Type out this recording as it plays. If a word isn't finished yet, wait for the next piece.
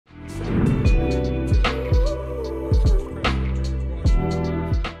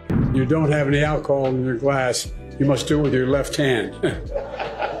you don't have any alcohol in your glass, you must do it with your left hand.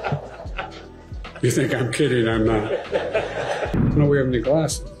 You think I'm kidding? I'm not. I don't know we have any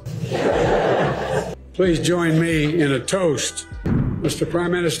glasses. Please join me in a toast. Mr.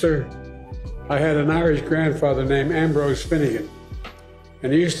 Prime Minister, I had an Irish grandfather named Ambrose Finnegan,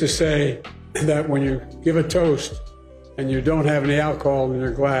 and he used to say that when you give a toast and you don't have any alcohol in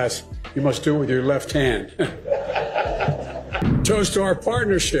your glass, you must do it with your left hand. Toast to our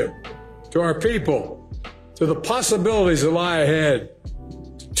partnership, to our people, to the possibilities that lie ahead,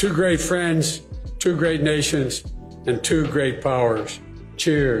 to two great friends, two great nations, and two great powers.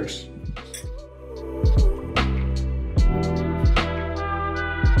 Cheers.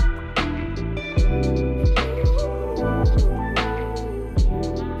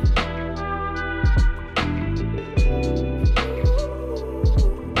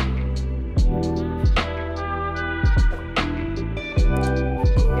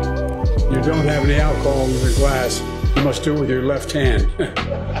 You don't have any alcohol in your glass, you must do it with your left hand.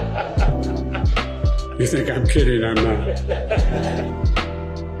 You think I'm kidding? I'm not.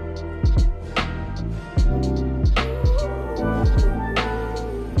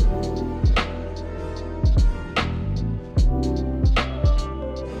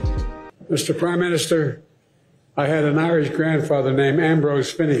 Mr. Prime Minister, I had an Irish grandfather named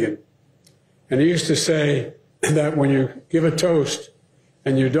Ambrose Finnegan, and he used to say that when you give a toast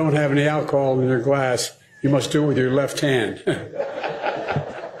and you don't have any alcohol in your glass, you must do it with your left hand.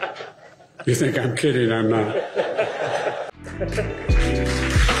 You think I'm kidding? I'm not.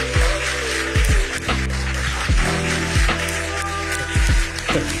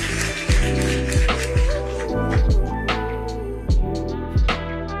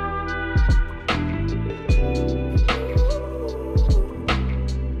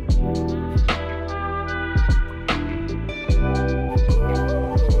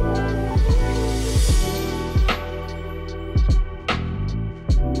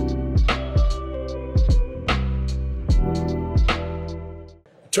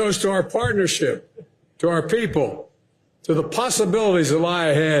 Toast to our partnership, to our people, to the possibilities that lie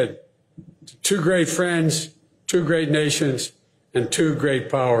ahead, to two great friends, two great nations, and two great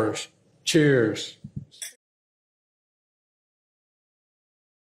powers. Cheers.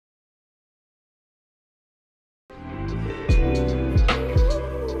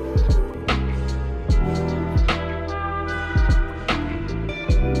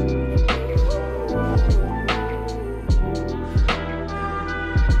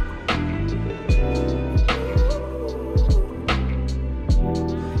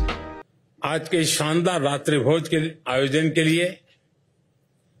 आज के शानदार रात्रि भोज के आयोजन के लिए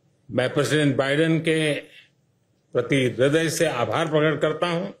मैं president Biden के प्रति हृदय से आभार प्रकट करता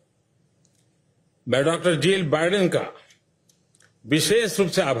हूं। मैं डॉक्टर जिल बाइडेन का विशेष रूप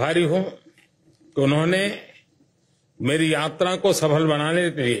से आभारी हूं कि उन्होंने मेरी यात्रा को सफल बनाने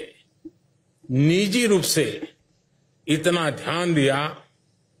के लिए निजी रूप से इतना ध्यान दिया,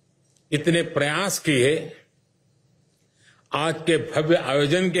 इतने प्रयास किए। आज के भव्य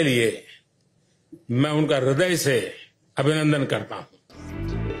आयोजन के लिए मैं उनका हृदय से अभिनंदन करता हूं।